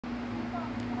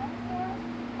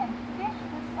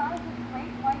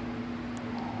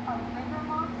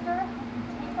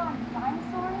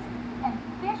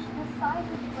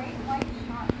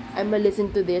I'ma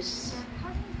listen to this. Their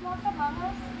cousins walk among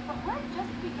us, but we're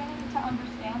just beginning to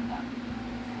understand them.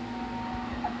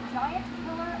 A giant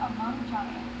killer among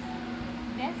giants.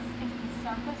 This is the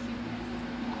Sarcosuchus.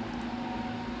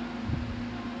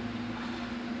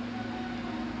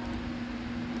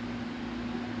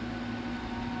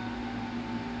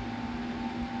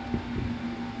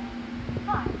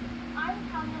 Hi, I'm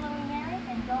paleolinary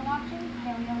and you're watching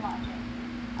Paleologic.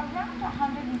 Around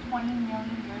 120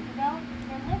 million years ago,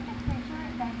 there lived a creature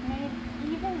that made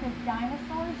even the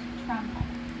dinosaurs tremble.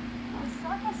 The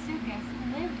Sarcosuchus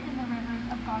lived in the rivers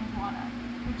of Gondwana,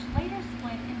 which later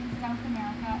split into South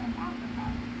America and Africa.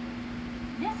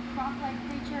 This croc-like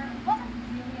creature wasn't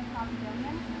really a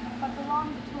crocodilian, but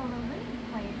belonged to a related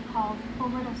clade called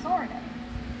Oviraptoridae.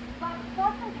 But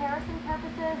for comparison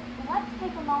purposes, let's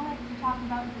take a moment to talk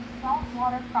about the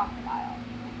saltwater crocodile.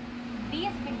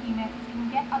 These behemoths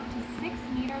can get up to 6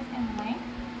 meters in length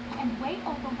and weigh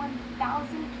over 1,000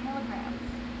 kilograms.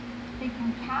 They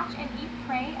can catch and eat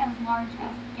prey as large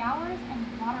as gowers and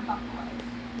water buffaloes.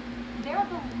 They're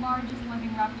the largest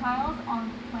living reptiles on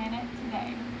the planet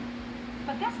today.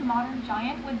 But this modern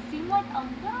giant would seem like a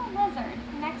little lizard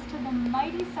next to the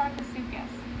mighty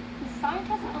Sarcosuchus, who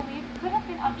scientists believe could have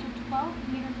been up to 12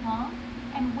 meters long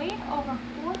and weighed over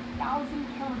 4,000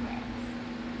 kilograms.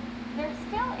 There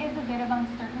still is a bit of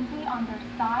uncertainty on their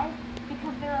size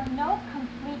because there are no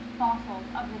complete fossils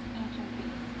of this ancient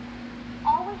beast.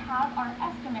 All we have are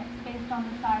estimates based on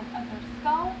the size of their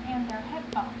skull and their hip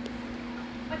bones.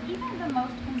 But even the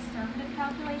most conservative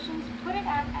calculations put it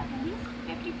at least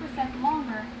 50%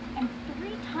 longer and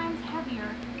 3 times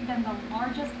heavier than the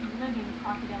largest living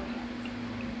crocodilians.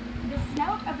 The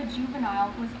snout of a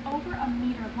juvenile was over a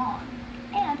meter long,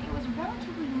 and it was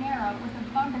relatively narrow with a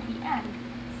bump at the end,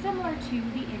 similar to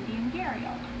the Indian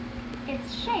gharial.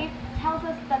 Its shape tells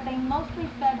us that they mostly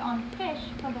fed on fish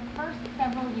for the first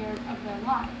several years of their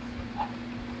lives.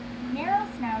 Narrow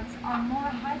snouts are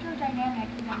more hydrodynamic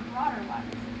than broader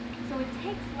ones, so it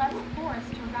takes less force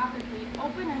to rapidly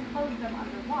open and close them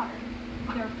underwater.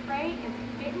 Their prey is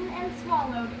bitten and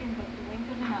swallowed in the blink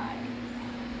of an eye.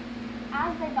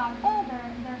 As they got older,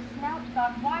 their snout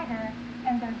got wider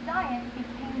and their diet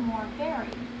became more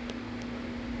varied.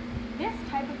 This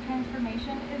type of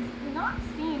transformation is not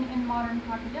seen in modern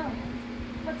crocodilians,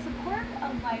 but supported a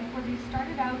life where they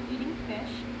started out eating fish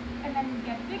and then would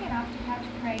get big enough to catch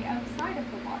prey outside of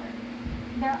the water.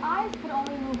 Their eyes could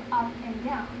only move up and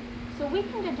down, so we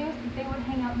can deduce that they would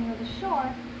hang out near the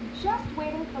shore, just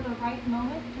waiting for the right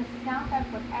moment to snap at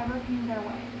whatever came their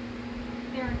way.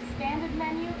 Their expanded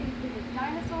menu included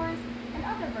dinosaurs and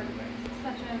other vertebrates,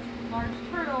 such as large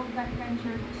turtles that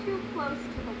ventured too close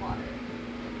to the water.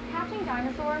 Catching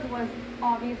dinosaurs was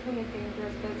obviously a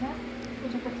dangerous business, so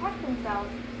to protect themselves,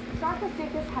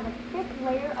 Sarcosuchus had a thick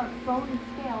layer of bone and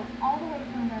scales all the way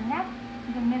from their neck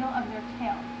to the middle of their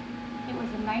tails. It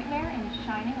was a nightmare in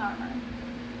shining armor.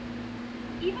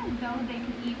 Even though they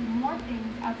could eat more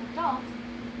things as adults,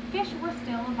 fish were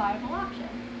still a viable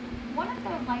option. One of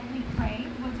their likely prey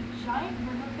was a giant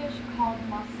river fish called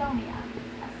Mawsonia,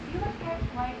 a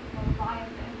coelacanth-like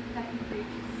leviathan that could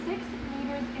reach 6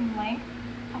 meters in length,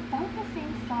 about the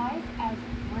same size as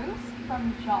Bruce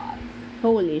from Jaws.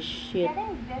 Holy shit.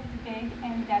 Getting this big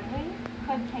and deadly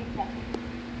could take decades.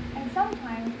 And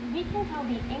sometimes we can tell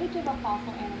the age of a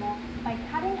fossil animal by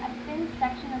cutting a thin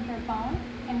section of their bone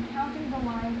and counting the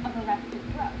lines of arrested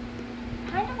growth.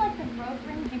 Kind of like the growth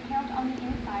rings you count on the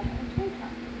inside of a tree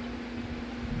trunk.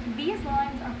 These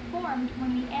lines are formed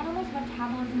when the animal's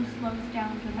metabolism slows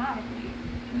down dramatically,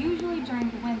 usually during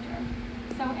the winter.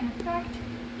 So in effect,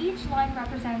 each line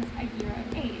represents a year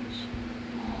of age.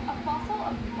 A fossil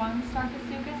of one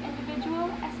Sarcosuchus individual,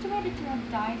 estimated to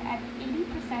have died at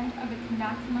 80% of its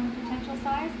maximum potential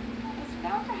size, was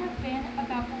found to have been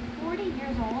about 40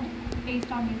 years old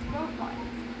based on these growth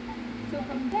lines. So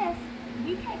from this,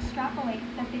 we can extrapolate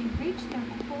that they reached their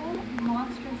full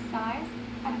monstrous size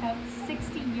at about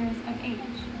 60 years of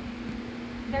age.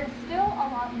 There's still a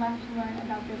lot left to learn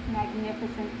about this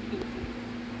magnificent species.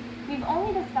 We've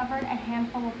only discovered a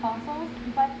handful of fossils,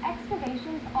 but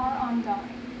excavations are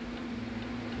ongoing.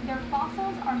 Their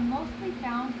fossils are mostly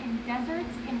found in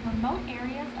deserts in remote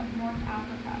areas of North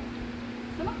Africa.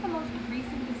 Some of the most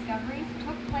recent discoveries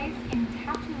took place in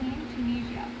Tatooine,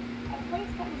 Tunisia, a place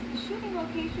that was the shooting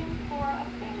location for a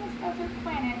famous desert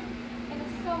planet in a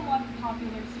somewhat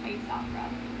popular space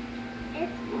opera.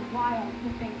 It's wild to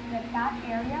think that that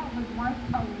area was once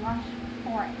a lush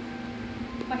forest.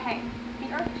 But hey, the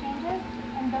Earth changes,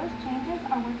 and those changes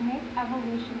are what make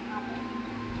evolution happen.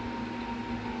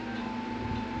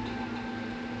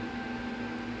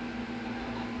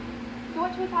 So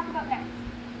what should we talk about next?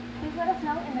 Please let us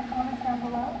know in the comments down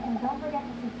below, and don't forget to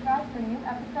subscribe for new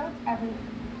episodes every week.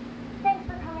 Thanks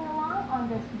for coming along on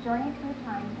this journey through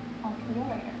time. I'll see you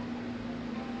later.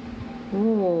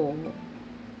 Ooh.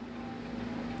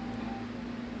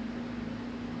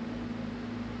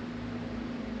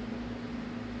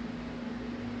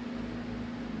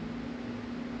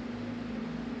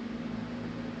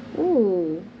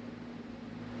 Ooh.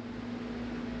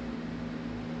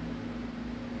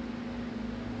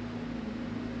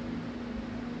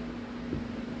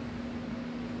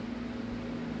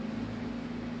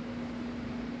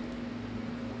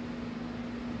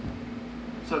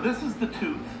 So this is the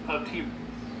tooth of T-Rex.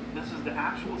 This is the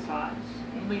actual size.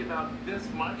 Only about this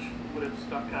much would have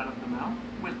stuck out of the mouth.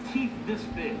 With teeth this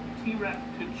big, T-Rex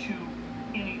could chew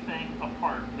anything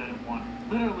apart that it wanted.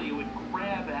 Literally, it would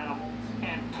grab animals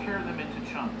and tear them into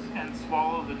chunks and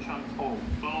swallow the chunks whole,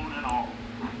 bone and all.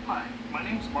 Hi, my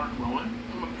name's Mark Rowan.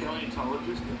 I'm a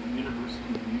paleontologist at the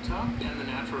University of Utah and the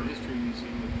Natural History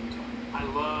Museum of Utah. I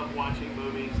love watching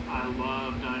movies. I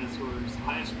love dinosaurs.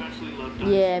 I especially love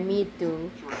dinosaurs. Yeah, me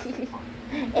too.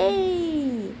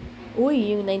 Hey!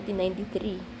 Uy, yung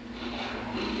 1993.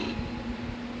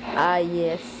 Ah,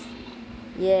 yes.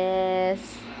 Yes.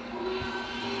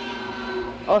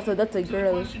 Also, that's a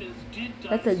girl.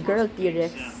 That's a girl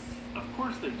T-Rex. Of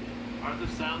course they did. Are the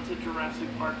sounds at Jurassic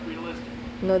Park realistic?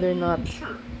 No, they're not.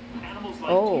 Sure. Animals like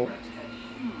T-Rex had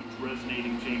huge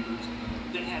resonating chambers.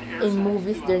 They had air In sacs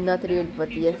movies, throughout they're not their real, neck, but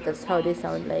into yes, their that's how they lungs,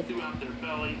 sound like. throughout their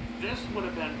belly. This would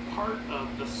have been part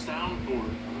of the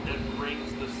soundboard that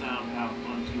brings the sound out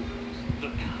on T-Rex.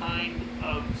 The kind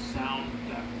of sound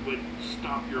that would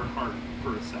stop your heart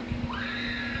for a second.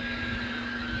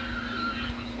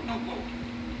 No, whoa.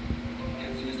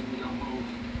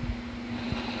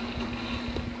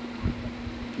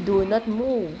 Do not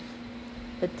move.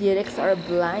 The T-Rex are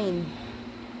blind.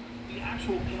 The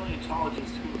actual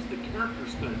paleontologist who was the character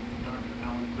study for Dr.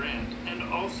 Alan Grant and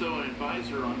also an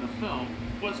advisor on the film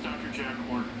was Dr. Jack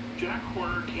Horner. Jack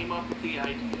Horner came up with the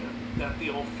idea that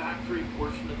the olfactory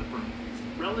portion of the brain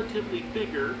is relatively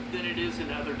bigger than it is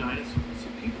in other dinosaurs. So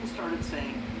people started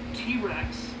saying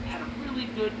T-Rex had a really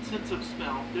good sense of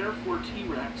smell, therefore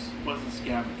T-Rex was a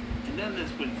scavenger. And then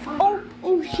this went further.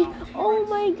 Oh shit! Oh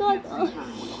my god!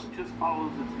 Just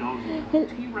follows its nose.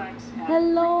 T-Rex had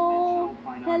Hello!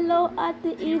 Hello,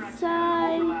 Ate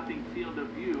Isay! overlapping field of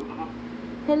view of a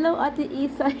Hello, Ate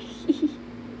Isay!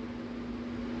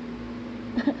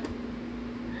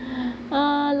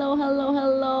 Hello, hello,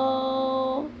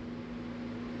 hello!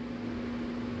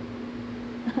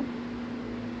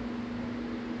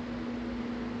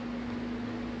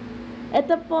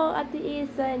 Ito po, Ate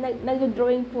Isay,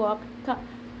 nag-drawing po ako.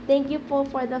 Thank you po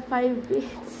for the 5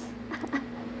 bits.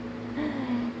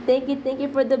 Thank you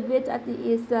for the bits, Ate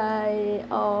Isay.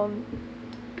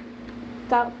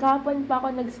 Kahapon pa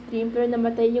ako nag-stream pero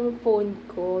namatay yung phone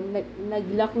ko.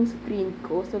 Nag-lock yung screen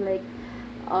ko. So like,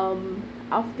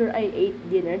 after I ate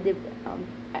dinner,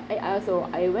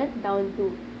 I went down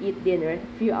to eat dinner a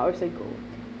few hours ago.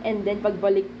 And then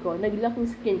pagbalik ko, nag-lock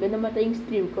yung screen ko, namatay yung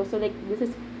stream ko. So like,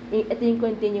 ito yung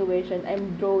continuation.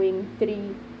 I'm drawing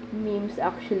 3 memes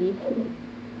actually.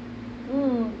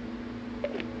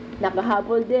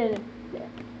 Nakahabol din.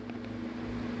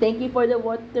 Thank you for the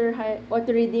water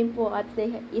reading po,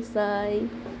 Ate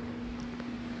Isay.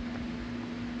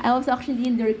 I was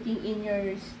actually lurking in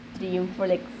your stream for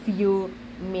like few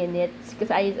minutes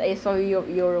because I saw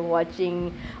you're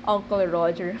watching Uncle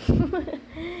Roger.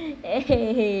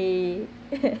 Hey.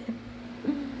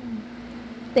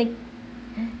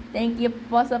 Thank you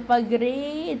po sa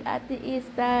pag-read, Ate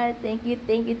Isay. Thank you.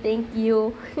 Thank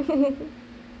you.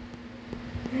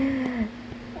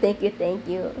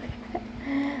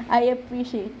 I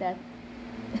appreciate that.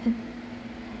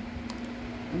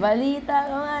 Balita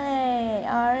ko nga eh.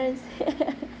 Ars.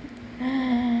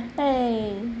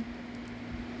 Hey.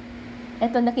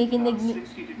 Eto, nakikinig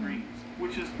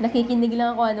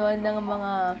lang ako ng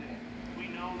mga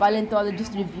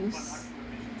paleontologist reviews.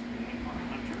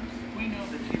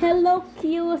 Hello,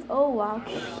 Qs! Oh, wow.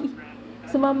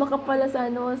 Sumama ka pala sa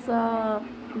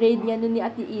raid niya ni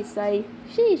Ate Isay.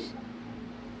 Sheesh!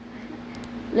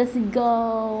 Let's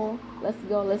go!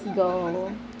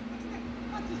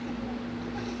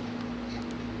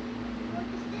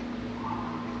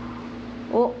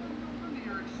 Oh!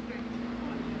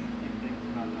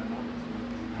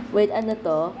 Wait, ano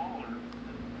to?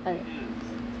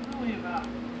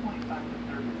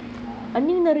 Ano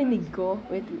yung narinig ko?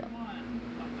 Wait lang.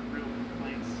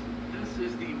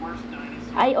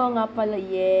 Ay, oo nga pala,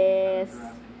 yes.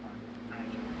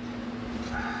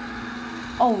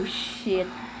 Oh, shit.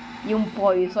 Yung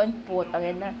poison, putang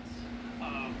ina.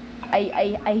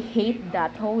 I hate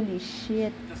that. Holy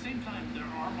shit. At the same time, there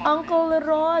are more Uncle animals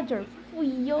Roger, that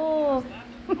fuyo.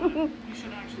 but you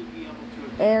should actually be able to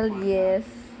Hell identify yes.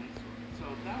 that. So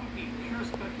that would be pure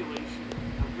speculation.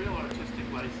 A real artistic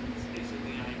license is in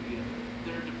the idea.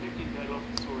 They're depicting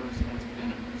Dilophosaurus as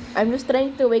venomous. I'm just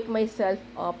trying to wake myself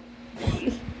up.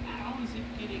 How is it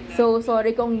getting that So,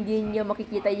 sorry kung hindi nyo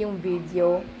makikita yung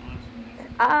video.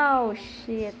 Ow,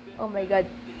 shit. Oh my god.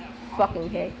 Fucking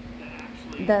heck.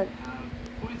 That... have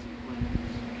poison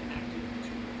glands connected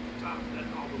to the top of that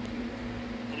hollow tooth,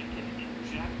 and it can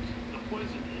inject the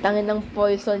poison in Tangin ng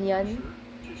poison yan.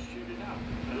 to shoot it out.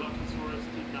 Dilophosaurus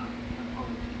did not have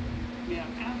hollow teeth. We have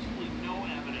absolutely no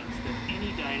evidence that any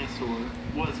dinosaur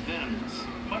was venomous,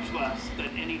 much less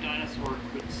that any dinosaur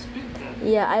could spit venom.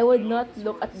 Yeah, I would not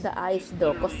look at the eyes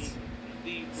though, cause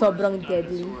The worst sobrang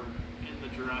deadly. dinosaur in the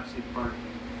Jurassic Park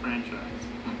franchise.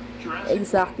 Jurassic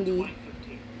Exactly. World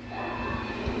 2015.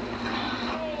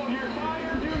 Here,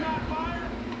 fire, do not fire.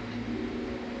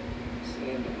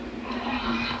 Stand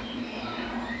up.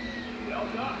 Well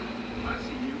done. I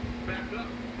see you. Back up.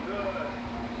 Good.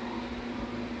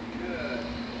 Good.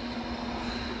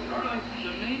 Darling,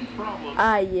 the main problem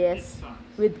Ah is yes, size.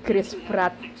 with Chris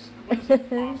Pratt. Exquisite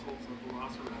fossils of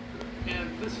Velociraptor.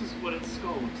 And this is what its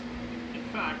skull looks like. In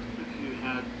fact, if you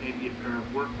had maybe a pair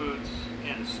of work boots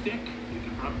and a stick, you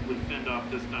could probably fend off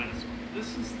this dinosaur.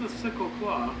 This is the sickle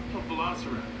claw of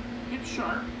Velociraptor. It's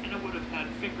sharp, and it would have had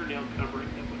fingernail covering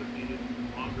that would have made it even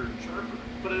longer and sharper.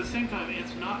 But at the same time,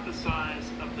 it's not the size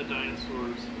of the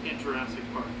dinosaurs in Jurassic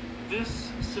Park. This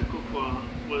sickle claw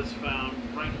was found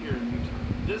right here in Utah.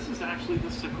 This is actually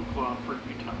the sickle claw for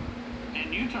Utah. And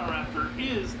Utahraptor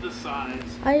is the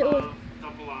size of the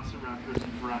Velociraptors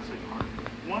in Jurassic Park.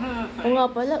 One of the things Oo nga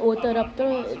pala, OTHER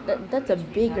about that's a is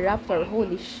we big have raptor, fossils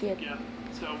holy shit. together.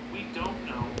 So we don't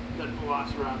know that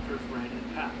Velociraptors ran in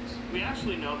packs. We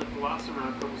actually know that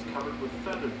Velociraptor was covered with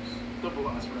feathers. The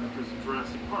Velociraptors in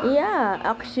Jurassic Park. Yeah,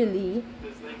 actually,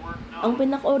 Because they weren't known ang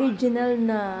pinaka-original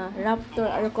na raptor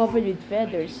are covered with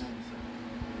feathers.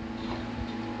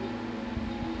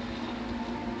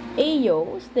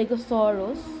 Ayo,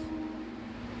 Stegosaurus.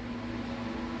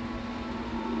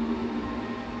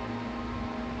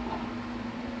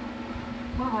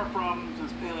 One of our problems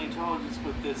as paleontologists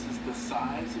with this is the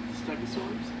size of the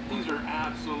stegosaurs. These are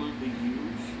absolutely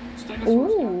huge. Stegosaurs got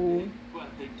Ooh. big, but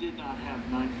they did not have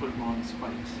 9-foot-long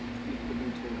spikes in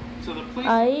their tail. So the place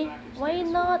Ay, on the back of why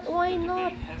stegosaurs, not? Why the not?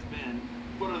 debate has been,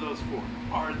 what are those for?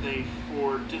 Are they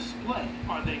for display?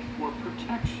 Are they for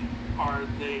protection? Are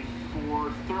they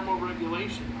for thermal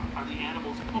regulation? Are the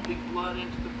animals pumping blood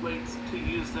into the plates to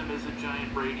use them as a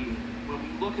giant radiator? When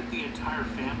we look at the entire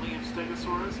family of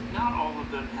stegosaurs, not all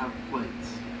of them have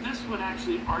plates. This would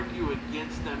actually argue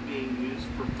against them being used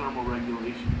for thermal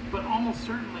regulation. But almost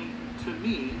certainly, to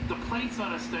me, the plates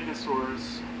on a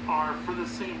stegosaurus are for the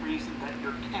same reason that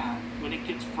your cat, when it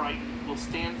gets frightened, will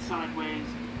stand sideways,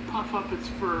 puff up its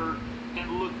fur,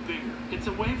 and look bigger. It's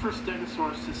a way for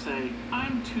stegosaurs to say,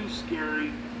 I'm too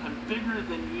scary, I'm bigger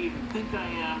than you even think I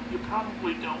am, you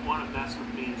probably don't want to mess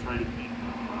with me and try to beat me.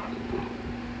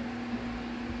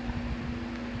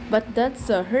 But that's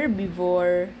a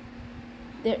herbivore.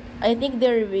 I think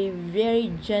they're a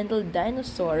very gentle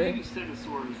dinosaur. Baby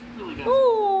stegosaurus really got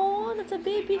Oh, that's a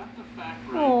They baby. got the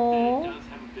fact right Aw. that it does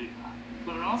have a big eye.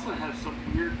 But it also has some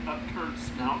weird upturned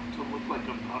snout to look like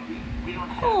a puppy. We don't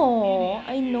have Aw,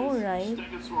 any I know, ideas right?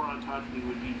 Stegosaur ontogeny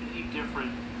would be any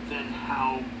different than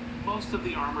how most of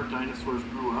the armored dinosaurs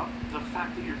grew up. The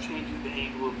fact that you're changing the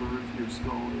angle of the roof of your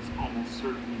skull is almost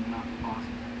certainly not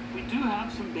possible. We do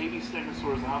have some baby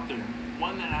stegosaurs out there.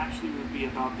 One that actually would be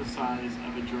about the size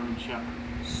of a German Shepherd.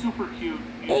 Super cute.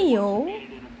 Ayo.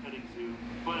 Made in a petting zoo.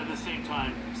 But at the same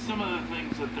time, some of the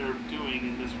things that they're doing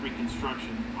in this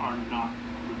reconstruction are not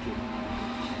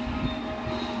legitimate.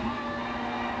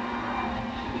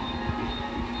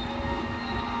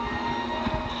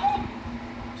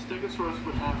 Stegosaurus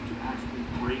would have to actually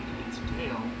break its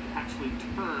tail, actually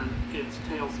turn its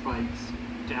tail spikes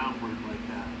downward like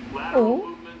that. Lateral Oh.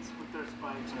 movements with their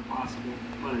spikes are possible,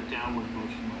 but a downward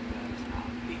motion like that is not.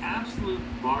 The absolute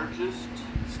largest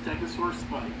stegosaur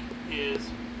spike is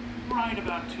right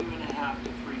about 2.5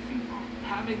 to 3 feet long.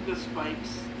 Having the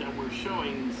spikes that we're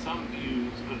showing in some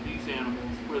views of these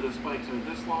animals where the spikes are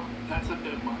this long, that's a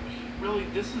bit much. Really,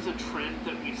 this is a trend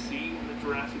that we see in the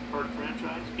Jurassic Park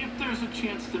franchise. If there's a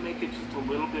chance to make it just a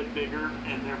little bit bigger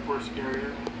and therefore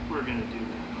scarier, we're going to do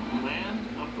that. Land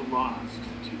of the Lost,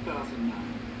 2009.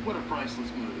 What a priceless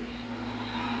movie.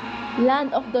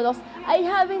 Land of the Lost. I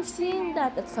haven't seen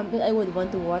that. That's something I would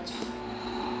want to watch.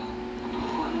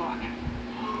 We're locked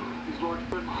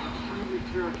but extremely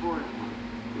territorial.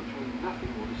 Virtually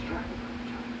nothing will distract them from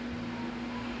each other.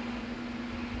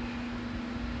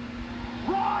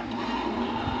 Run!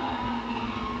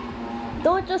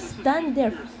 Don't just stand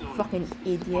there, fucking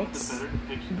idiots.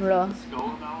 Bruh.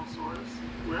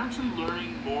 We're actually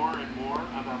learning more and more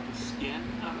about the skin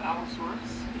of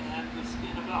Allosaurus and the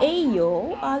skin of Allosaurus.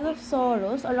 Ayo,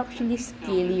 Allosaurus are actually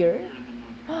scalier.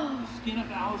 The skin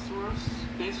of Allosaurus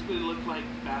basically looked like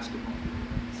basketball.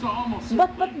 So almost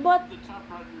But the top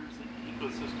predators in the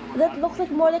ecosystem were that not looks like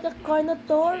going more to like a be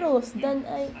Carnotaurus At than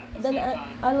the same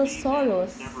time,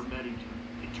 Allosaurus. these animals never met each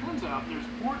other. It turns out there's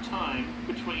more time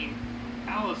between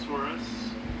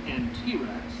Allosaurus and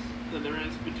T-Rex than there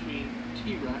is between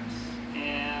T-Rex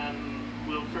and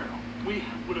Will Ferrell. We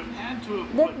would have had to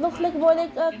have That looks like more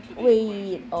like a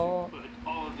wait. Oh,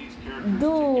 all of these characters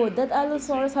dude, that together at the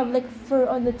Allosaurus same have like fur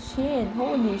on the chin.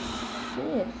 Holy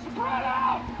shit. Spread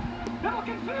out! It'll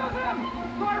confuse him!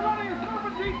 Try running a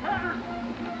serpentine pattern!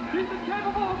 He's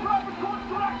incapable of rapid course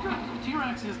correction!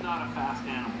 T-Rex is not a fast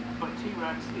animal, but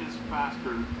T-Rex is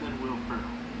faster than Will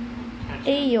Ferrell.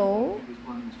 Ayo. He was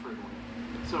running straight away.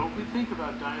 So if we think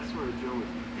about dinosaur agility,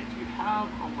 if you have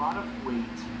a lot of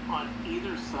weight on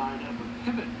either side of a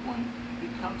pivot point,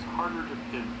 it becomes harder to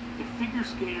pivot. The figure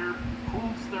skater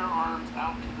pulls their arms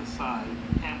out to the side,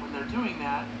 and when they're doing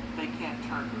that, they can't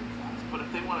turn very fast. But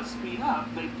if they want to speed up,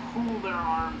 they pull their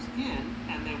arms in,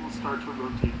 and they will start to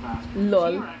rotate faster.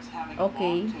 Lol. T-Rex having a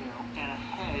Okay. long tail and a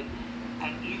head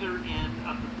at either end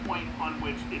of the point on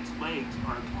which its legs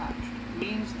are attached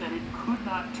means that it could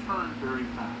not turn very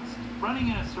fast. Running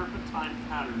in a serpentine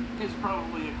pattern is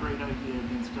probably a great idea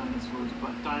against dinosaurs,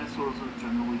 but dinosaurs are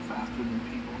generally faster than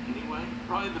people anyway.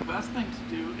 Probably the best thing to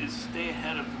do is stay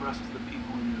ahead of the rest of the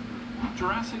people in your group.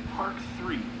 Jurassic Park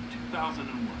 3,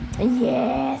 2001.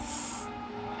 Yes.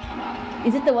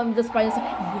 Is it the one with the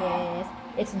Spinosaurus? Yes,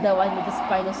 it's the one with the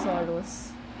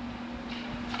Spinosaurus.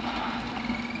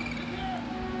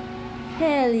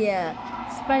 Hell yeah,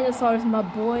 Spinosaurus, my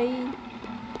boy.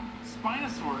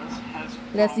 Spinosaurus has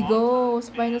Let's for a go, long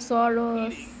time been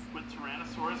Spinosaurus. eating with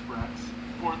Tyrannosaurus Rex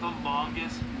for the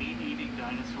longest meat-eating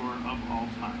dinosaur of all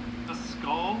time. The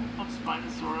skull of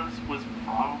Spinosaurus was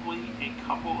probably a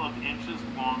couple of inches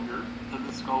longer than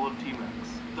the skull of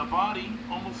T-Rex. The body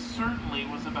almost certainly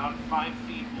was about 5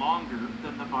 feet longer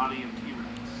than the body of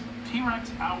T-Rex.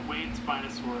 T-Rex outweighed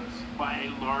Spinosaurus by a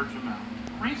large amount.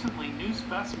 Recently, new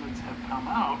specimens have come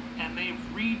out, and they've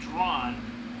redrawn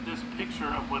this picture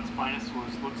of what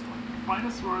Spinosaurus looks like.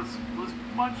 Spinosaurus was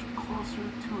much closer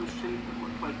to a shape that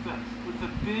looked like this, with a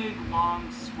big,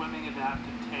 long, swimming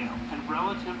adapted tail and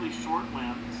relatively short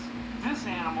limbs. This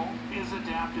animal is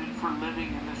adapted for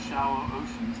living in the shallow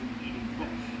oceans and eating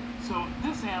fish. So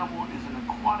this animal is an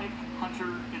aquatic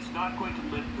hunter. It's not going to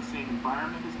live in the same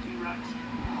environment as T-Rex.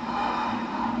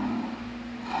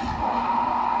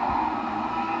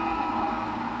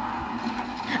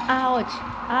 Ouch!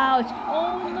 Ouch!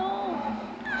 Oh no!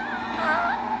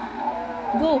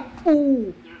 Go!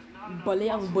 Ooh! Bali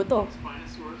ang buto.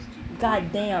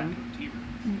 God damn.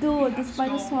 Dude, the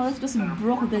Spinosaurus just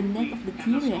broke the neck of the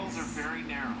T-Rex.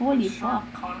 Holy fuck.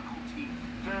 Conical teeth,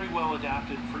 very well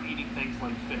adapted for eating things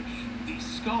like fish. The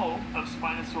skull of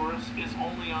Spinosaurus is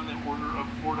only on the order of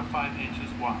 4 to 5 inches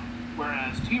wide,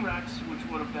 whereas T-Rex, which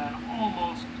would have been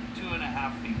almost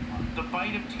 2.5 feet long. The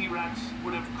bite of T-Rex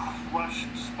would have crushed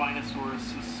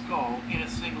Spinosaurus' skull in a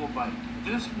single bite.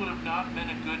 This would have not been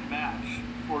a good match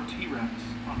for T-Rex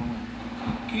on the land.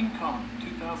 King Kong,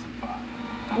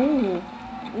 2005. Ooh.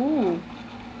 Ooh.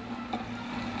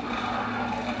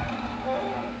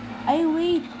 I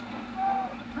wait.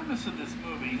 The premise of this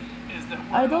movie is that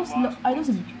Are those no?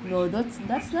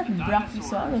 That's not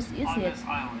Brachiosaurus, is on it? this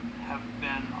island have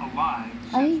been alive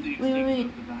I since the wait.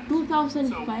 extinction of the dinosaurs.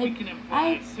 2005. So we can imply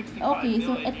I 65 okay. So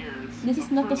million years this is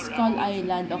of not the further Skull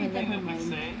evolution. Island. Okay, Anything never that we mind.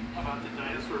 say about the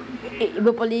dinosaur behavior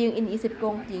Iba pala yung iniisip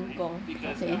kong King Kong.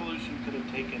 because Okay. evolution could have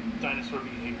taken dinosaur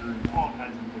behavior in all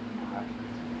kinds of different directions.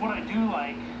 What I do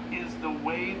like is the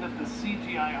way that the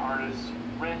CGI artists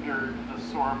rendered the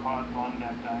sauropod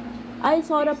long-necked dinosaurs. Ay, These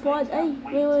sauropod. things have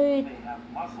Ay, wait. They have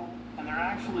muscle, and they're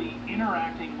actually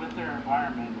interacting with their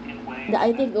environment in ways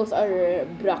I think that those are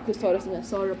Brachiosaurus and a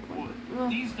sauropod. would.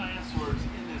 These dinosaurs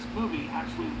in this movie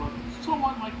actually look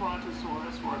somewhat like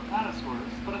Brontosaurus or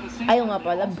Apatosaurus, but at the same Ayaw time, nga they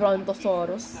pala, also have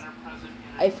Brontosaurus. features that are present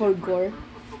in a I different forgot. group of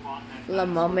the long-necked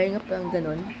Lama, dinosaurs may nga palang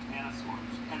ganun.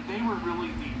 Titanosaurs. And they were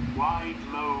really the wide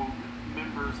lobe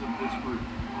members of this group.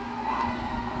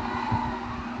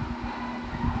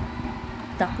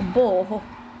 Takbo.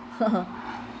 The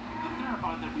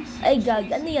theropod that we see Ay, gag.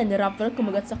 Ano yan? Raptor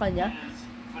kumagat sa kanya? is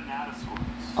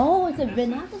Venatosaurus. Oh, it's a This is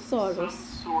Venatosaurus. Brontosaurus.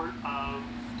 some sort of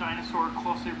dinosaur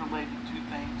closely related to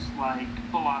things like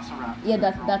velociraptors. Yeah,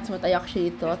 that's what I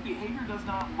actually thought. Its behavior does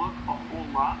not look a whole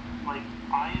lot like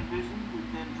I envisioned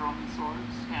within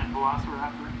dromaeosaurs and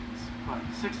velociraptors, but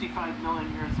 65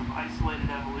 million years of isolated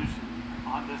evolution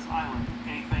on this island,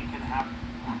 anything can happen.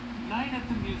 Night at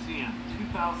the Museum,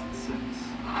 2006.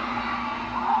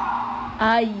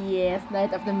 Ah, yes,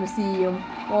 Night of the Museum.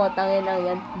 Oh, tangin lang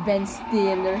yan. Ben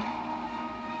Stiller.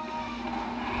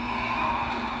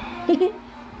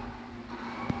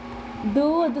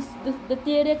 Dude, the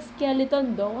T-Rex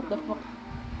skeleton though, what the fuck?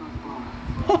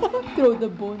 Throw the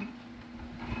bone.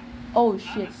 Oh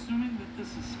shit. I'm assuming that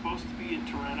this is supposed to be a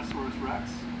Tyrannosaurus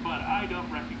Rex, but I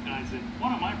don't recognize it.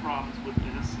 One of my problems with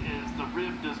this is the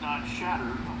rib does not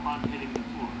shatter upon hitting the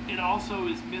floor. It also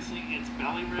is missing its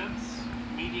belly ribs.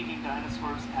 Meat-eating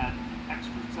dinosaurs had an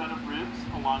extra set of ribs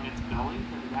along its belly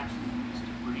that it actually used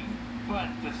to breathe. But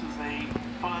this is a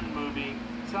fun movie.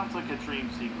 Sounds like a dream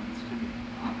sequence to me.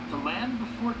 The Land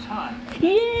Before Time.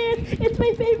 Yes, it's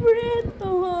my favorite.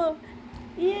 Oh,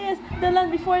 yes, The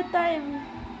Land Before Time.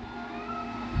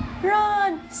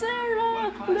 Run,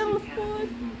 Sarah, Littlefoot.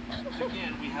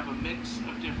 Again, we have a mix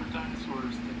of different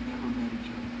dinosaurs that never met each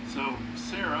other. So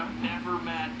Sarah never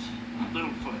met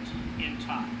Littlefoot in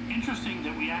time. Interesting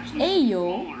that we actually see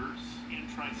molars in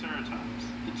Triceratops.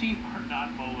 The teeth are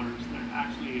not molars; they're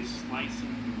actually a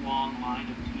slicing long line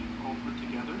of teeth all put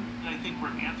together. And I think we're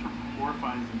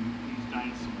anthropomorphizing these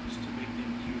dinosaurs to make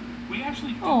them cuter. We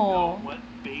actually don't know what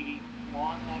baby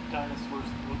long-necked dinosaurs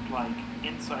look like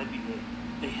inside the egg.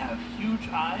 They have huge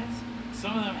eyes.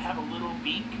 Some of them have a little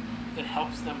beak that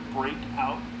helps them break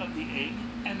out of the egg.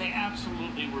 And they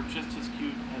absolutely were just as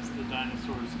cute as the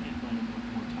dinosaurs in Land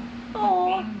Before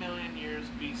Time. 1 million years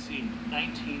BC,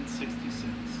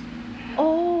 1966.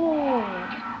 Oh.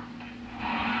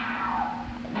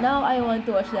 Now I want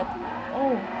to watch that.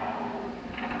 Oh.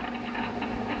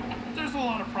 There's a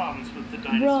lot of problems with the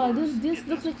dinosaurs. Bro, this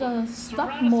looks like a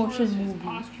stop motion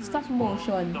movie. Stop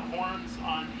motion. The horns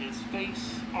on his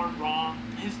face are wrong.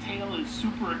 His tail is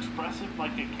super expressive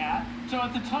like a cat. So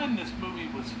at the time this movie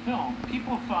was filmed,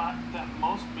 people thought that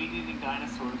most meat-eating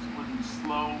dinosaurs were these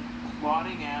slow,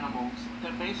 plodding animals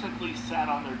that basically sat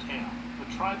on their tail. The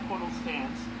tripodal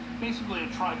stance, basically a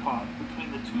tripod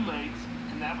between the two legs,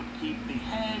 and that would keep the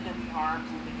head and the arms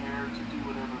in the air to do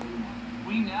whatever they want.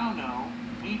 We now know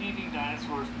meat-eating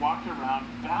dinosaurs walked around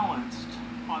balanced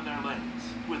on their legs,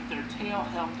 with their tail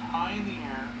held high in the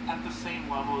air at the same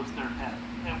level as their head.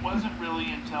 It wasn't really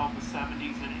until the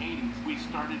 70s and 80s we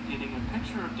started getting a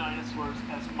picture of dinosaurs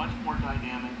as much more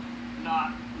dynamic,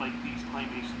 not like these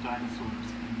claymation dinosaurs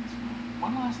in this film.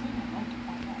 One last thing I'd like to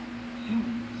point out.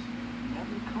 Humans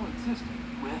never coexisted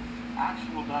with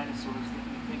actual dinosaurs that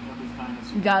we think of as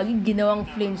dinosaurs. Gagi, ginawang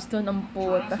Flintstone ang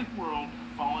puta. Jurassic World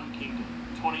Fallen Kingdom,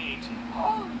 2018.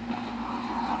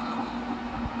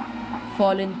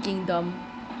 Fallen Kingdom.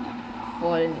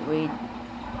 Wait.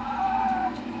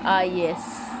 Ah,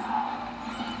 yes.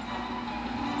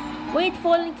 Wait,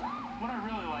 Fallen... What I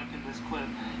really like in this clip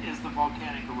is the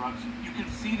volcanic eruption. You can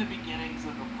see the beginnings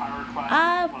of a pyroclastic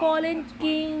Ah, flow. Fallen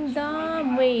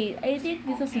Kingdom. Wait, I think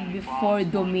this was before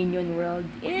Dominion World.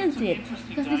 Is it?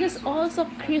 Because this is also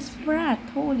Chris Pratt.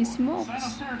 Holy smokes.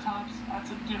 Sinoceratops, that's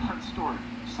a different story.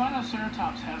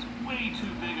 Sinoceratops has way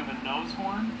too big of a nose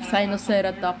horn. And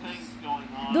Sinoceratops.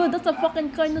 Dude, that's a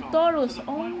fucking Carnotaurus.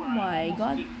 Oh my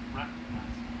god.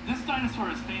 This dinosaur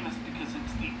is famous because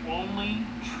it's the only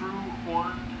true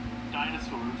horned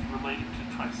dinosaurs related to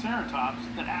Triceratops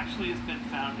that actually has been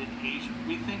found in Asia.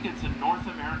 We think it's a North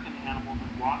American animal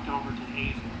that walked over to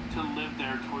Asia to live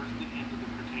there towards the end of the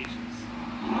Cretaceous.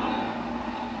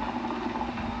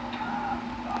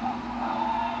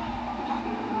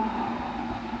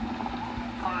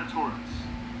 Carnotaurus.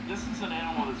 This is an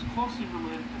animal that's closely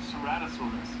related to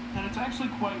Ceratosaurus, and it's actually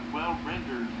quite well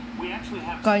rendered. We actually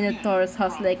have Carnotaurus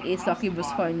has like a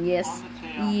succubus horn. Yes.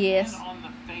 Yes. and on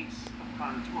the face of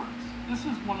Carnotaurus. This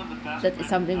is one of the best. That is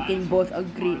something we can both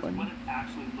agree on. What it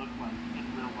actually looked like in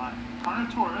real life.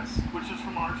 Carnotaurus, which is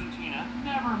from Argentina,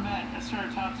 never met a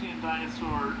ceratopsian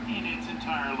dinosaur in its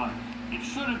entire life. It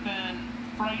should have been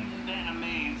frightened and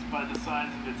amazed by the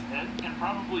size of its head and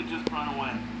probably just run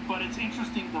away. But it's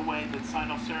interesting the way that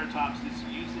Sinoceratops is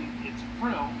using its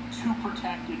frill to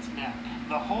protect its neck.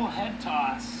 The whole head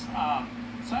toss,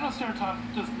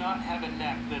 Sinoceratops does not have a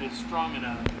neck that is strong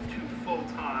enough to full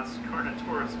toss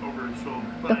Carnotaurus over its shoulder.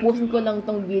 Tapusin ko lang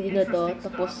tong video na to,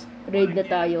 tapos raid na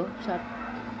tayo. Shot.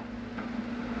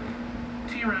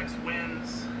 T-Rex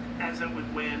wins as it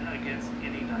would win against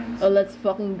any dinosaur. Oh, let's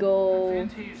fucking go.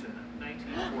 Fantasia,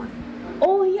 1940.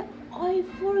 Oh yeah. I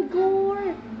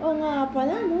forgot! Oo nga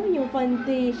pala, no? Yung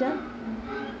Fantasia.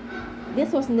 This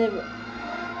was never...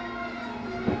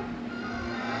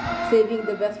 Saving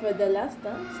the best for the last,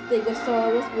 huh?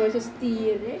 Stegosaurus versus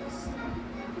T-Rex.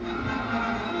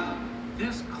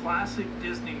 This classic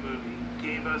Disney movie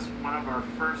gave us one of our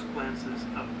first glimpses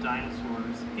of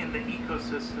dinosaurs in the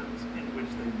ecosystems in which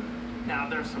they live. Now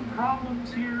there's some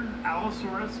problems here.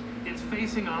 Allosaurus is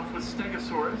facing off with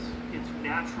Stegosaurus, its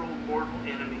natural mortal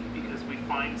enemy, because we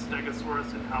find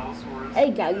Stegosaurus and Allosaurus. Ay,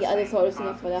 gagi, Allosaurus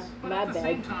nga pala. My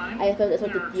bad. I thought it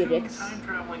was the T-Rex.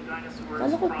 Time-traveling dinosaurs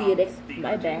Kala ko T-Rex. from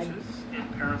My bad. Cretaceous and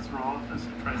Parasaurolophus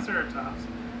and Triceratops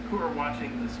who are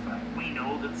watching this fight. We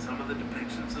know that some of the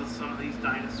depictions of some of these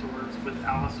dinosaurs with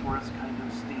Allosaurus kind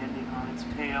of standing on its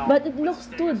tail. But it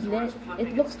looks too dead.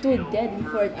 It looks too deadly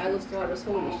for an Allosaurus.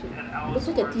 Holy shit. Looks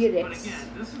like a T-Rex. But again,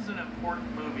 this is an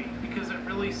important movie because it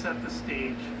really set the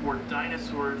stage for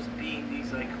dinosaurs being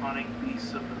these iconic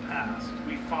beasts of the past.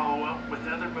 We follow up with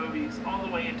other movies all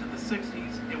the way into the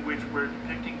 60s in which we're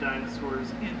depicting dinosaurs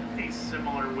in a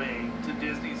similar way to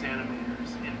Disney's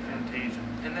animators in Fantasia.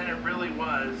 And then it really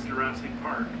was Jurassic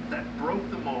Park that broke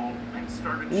the mold and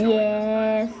started showing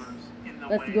us dinosaurs in the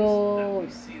ways that we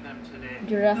see them today.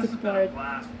 Jurassic This has been a Park.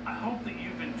 blast. I hope that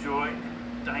you've enjoyed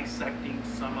dissecting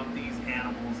some of these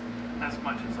animals as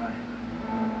much as I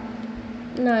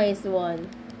have. Nice one.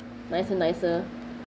 Nicer, nicer.